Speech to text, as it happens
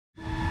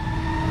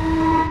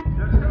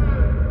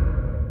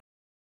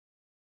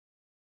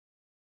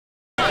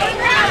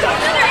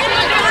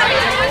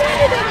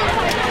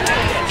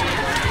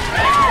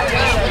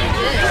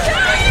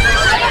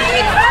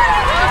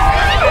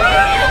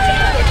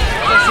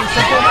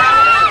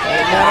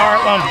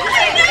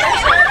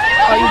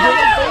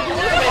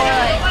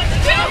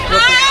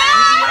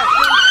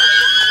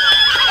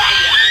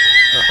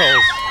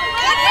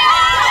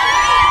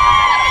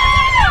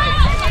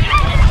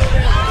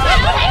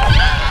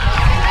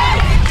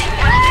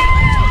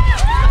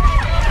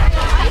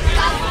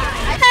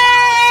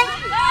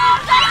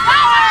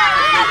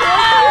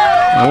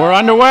And we're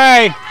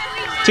underway.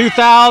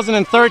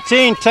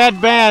 2013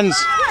 Ted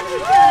Benz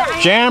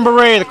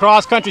Jamboree. The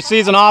cross-country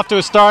season off to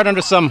a start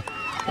under some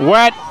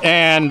wet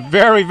and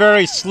very,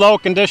 very slow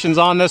conditions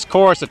on this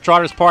course at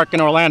Trotters Park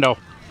in Orlando.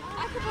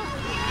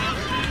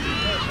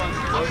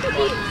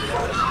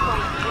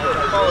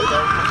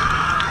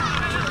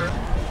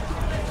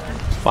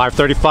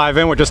 .535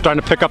 in. We're just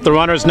starting to pick up the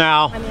runners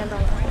now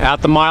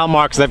at the mile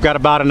mark. So they've got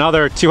about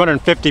another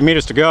 250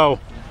 meters to go.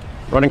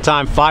 Running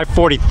time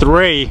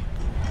 5:43.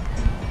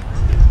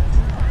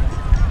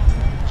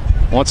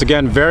 Once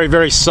again, very,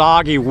 very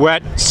soggy,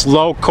 wet,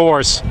 slow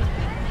course.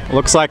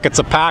 Looks like it's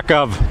a pack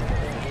of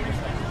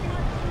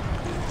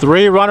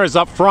 3 runners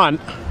up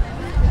front.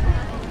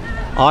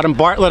 Autumn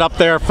Bartlett up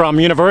there from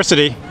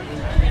University.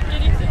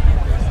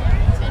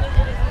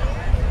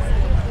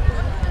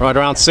 Right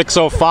around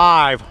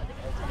 6:05.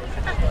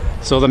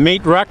 So the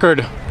meet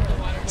record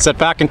set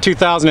back in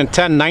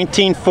 2010,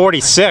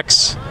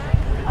 1946.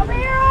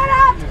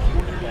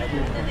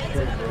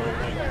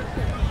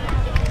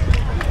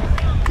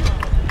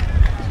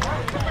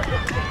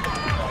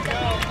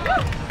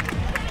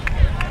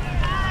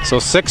 So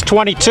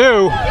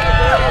 6:22,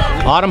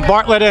 Autumn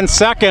Bartlett in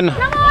second,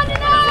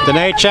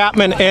 Danae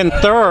Chapman in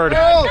third.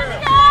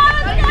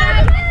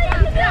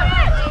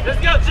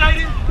 Let's go,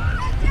 Jaden.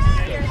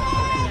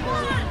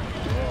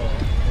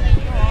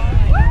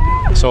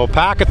 So a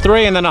pack of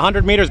 3 and then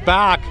 100 meters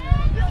back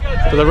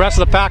for the rest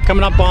of the pack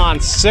coming up on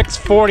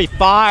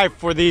 6:45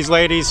 for these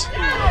ladies.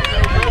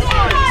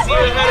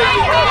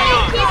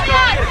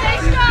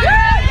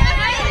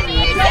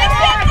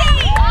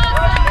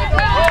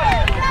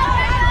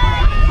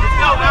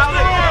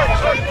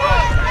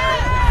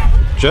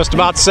 Just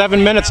about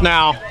 7 minutes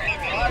now.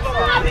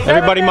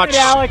 Everybody much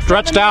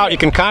stretched out. You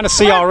can kind of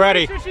see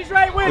already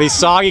these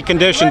soggy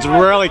conditions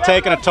really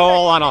taking a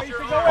toll on a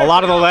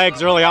lot of the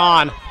legs early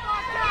on.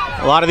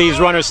 A lot of these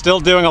runners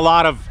still doing a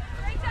lot of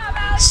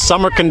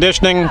summer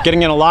conditioning,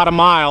 getting in a lot of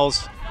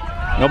miles.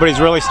 Nobody's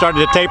really started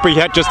to taper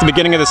yet, just the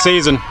beginning of the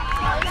season.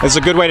 This is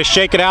a good way to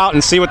shake it out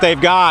and see what they've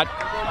got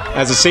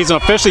as the season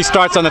officially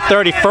starts on the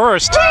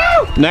 31st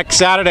next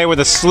Saturday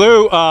with a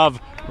slew of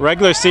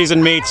regular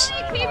season meets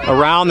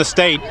around the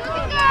state.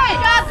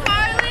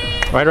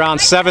 Right around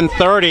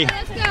 7:30.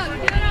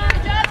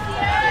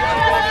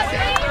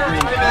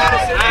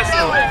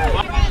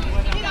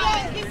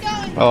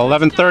 Well,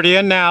 11:30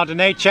 in now.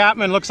 Danae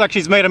Chapman looks like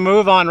she's made a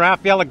move on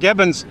Rafaela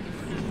Gibbons,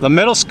 the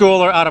middle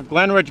schooler out of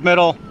Glenridge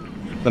Middle,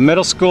 the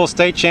middle school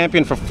state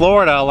champion for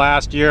Florida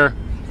last year.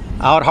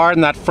 Out hard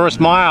in that first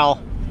mile.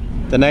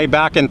 Danae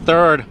back in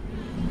third,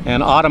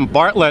 and Autumn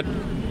Bartlett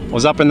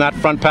was up in that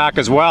front pack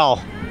as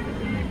well.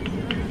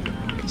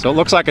 So it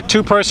looks like a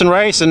 2-person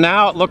race, and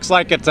now it looks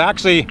like it's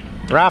actually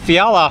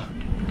Rafaela,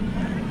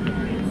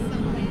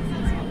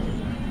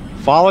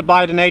 followed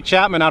by Danae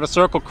Chapman out of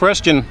Circle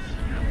Christian.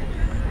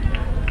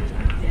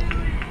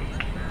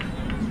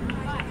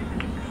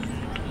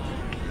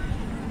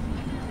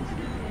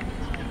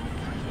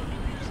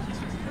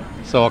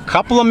 So a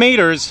couple of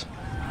meters.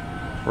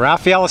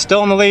 Rafaela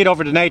still in the lead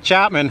over Danae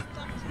Chapman.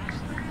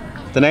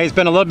 Danae's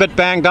been a little bit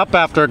banged up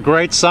after a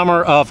great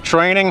summer of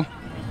training,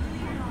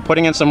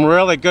 putting in some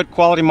really good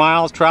quality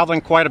miles,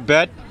 traveling quite a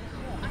bit.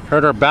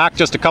 Hurt her back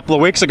just a couple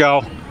of weeks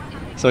ago,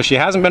 so she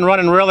hasn't been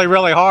running really,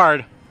 really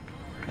hard.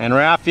 And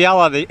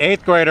Rafaela, the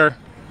 8th grader,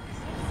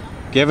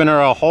 giving her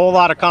a whole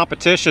lot of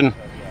competition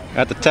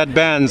at the Ted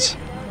Benz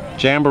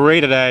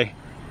Jamboree today.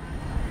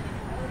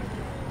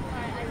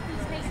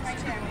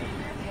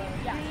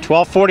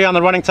 12:40 on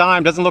the running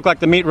time. Doesn't look like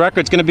the meet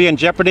record's going to be in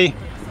jeopardy.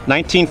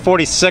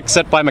 1946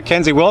 set by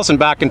Mackenzie Wilson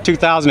back in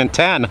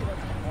 2010.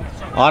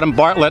 Autumn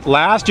Bartlett,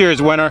 last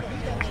year's winner,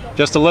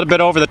 just a little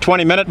bit over the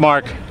 20-minute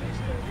mark.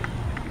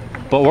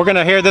 But we're going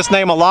to hear this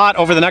name a lot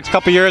over the next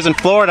couple years in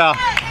Florida.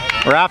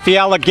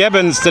 Rafaela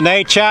Gibbons,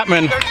 Danae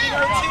Chapman,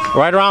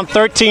 right around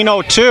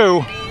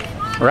 13:02.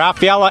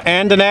 Rafaela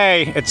and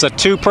Danae, it's a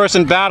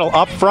 2-person battle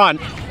up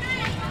front.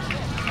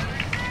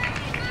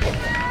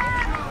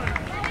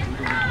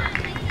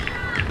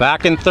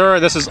 Back in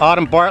third, this is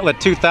Autumn Bartlett,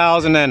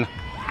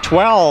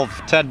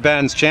 2012 Ted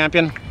Benz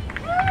champion.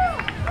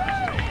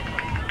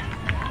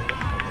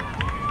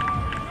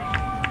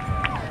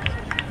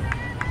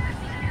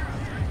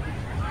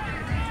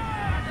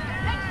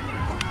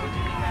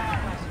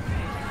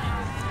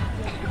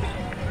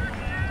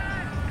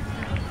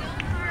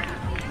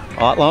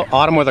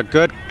 Autumn with a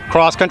good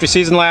cross-country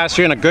season last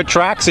year and a good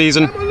track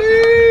season.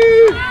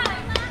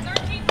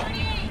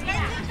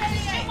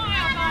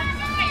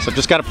 So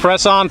just got to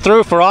press on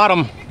through for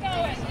Autumn.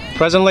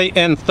 Presently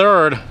in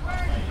third.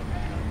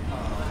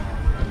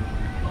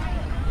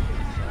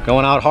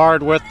 Going out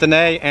hard with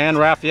Danae and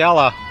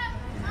Rafaela.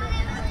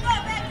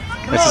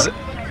 This is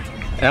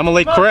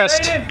Emily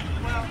Christ.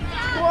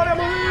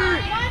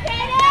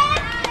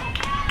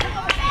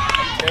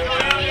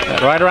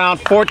 At right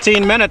around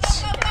 14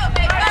 minutes.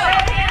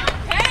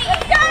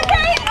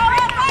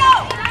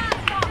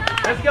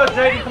 Let's go,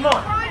 Jaden. Come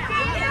on.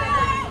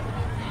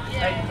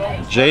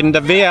 Jaden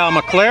DeVia,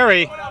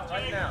 McCleary.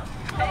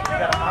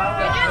 Good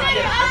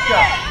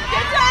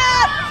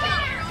job.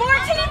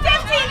 14,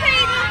 15,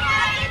 baby.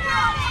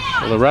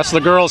 Well, the rest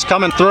of the girls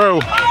coming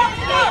through.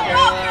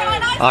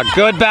 A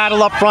good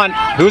battle up front.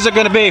 Who's it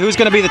going to be? Who's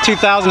going to be the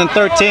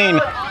 2013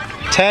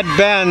 Ted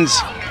Benz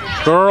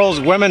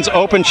Girls Women's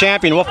Open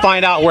Champion? We'll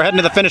find out. We're heading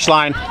to the finish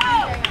line.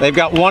 They've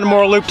got one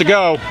more loop to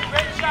go.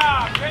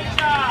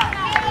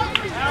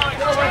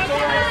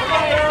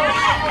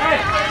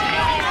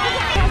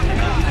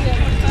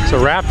 So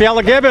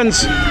Rafaela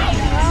Gibbons,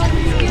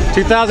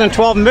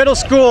 2012 middle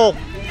school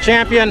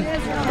champion,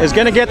 is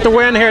going to get the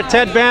win here at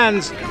Ted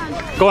Benz,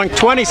 going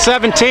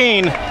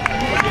 2017.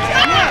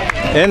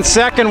 In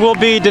second will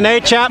be Danae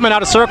Chapman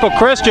out of Circle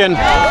Christian,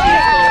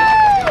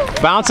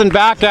 bouncing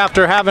back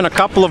after having a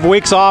couple of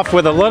weeks off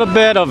with a little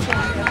bit of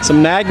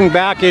some nagging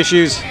back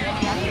issues.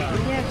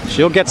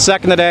 She'll get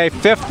second today,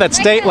 fifth at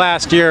state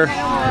last year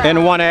in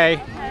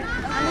 1A.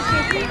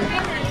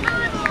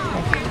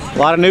 A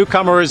lot of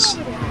newcomers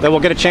that we'll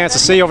get a chance to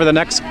see over the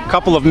next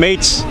couple of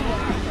meets.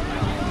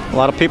 A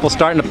lot of people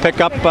starting to pick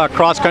up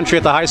cross country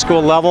at the high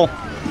school level.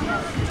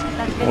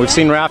 We've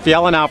seen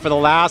Rafaela now for the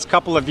last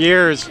couple of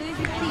years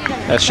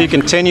as she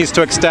continues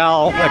to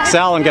excel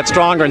and get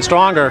stronger and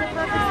stronger.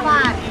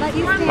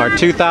 Our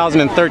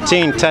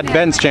 2013 Ted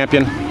Benz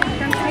champion.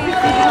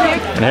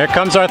 And here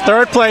comes our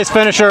third place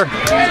finisher.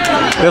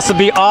 This will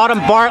be Autumn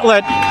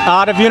Bartlett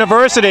out of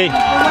University,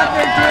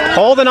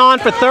 holding on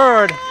for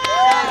third.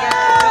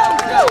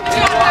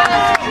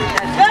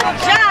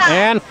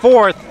 And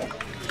fourth.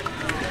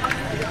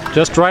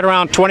 Just right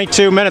around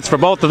 22 minutes for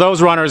both of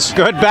those runners.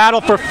 Good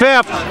battle for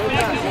fifth.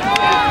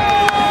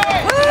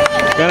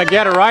 Gonna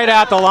get it right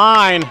at the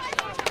line.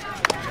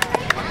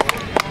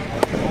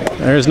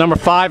 There's number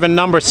 5 and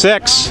number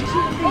 6.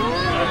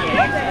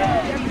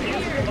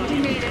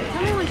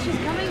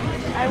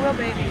 I will,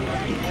 baby.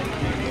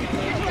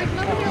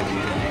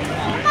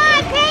 Come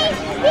on, Paige.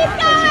 Keep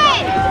going.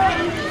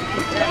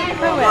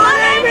 Come on,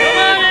 Amy.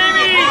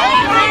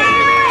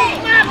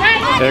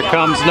 Here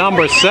comes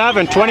number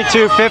 7,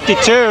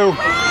 22:52.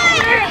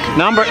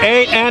 Number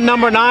 8 and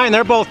number 9,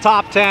 they're both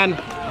top 10,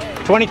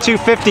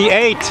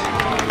 22:58.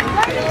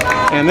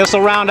 And this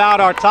will round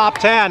out our top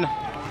 10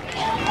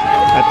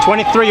 at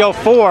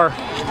 23:04.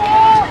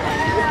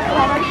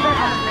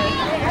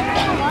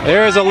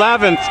 There's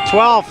 11th,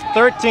 12th,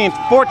 13th,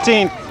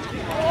 14th.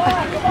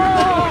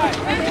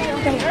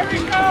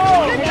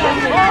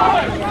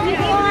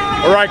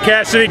 All right,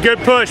 Cassidy, good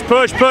push,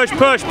 push, push,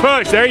 push,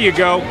 push. There you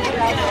go.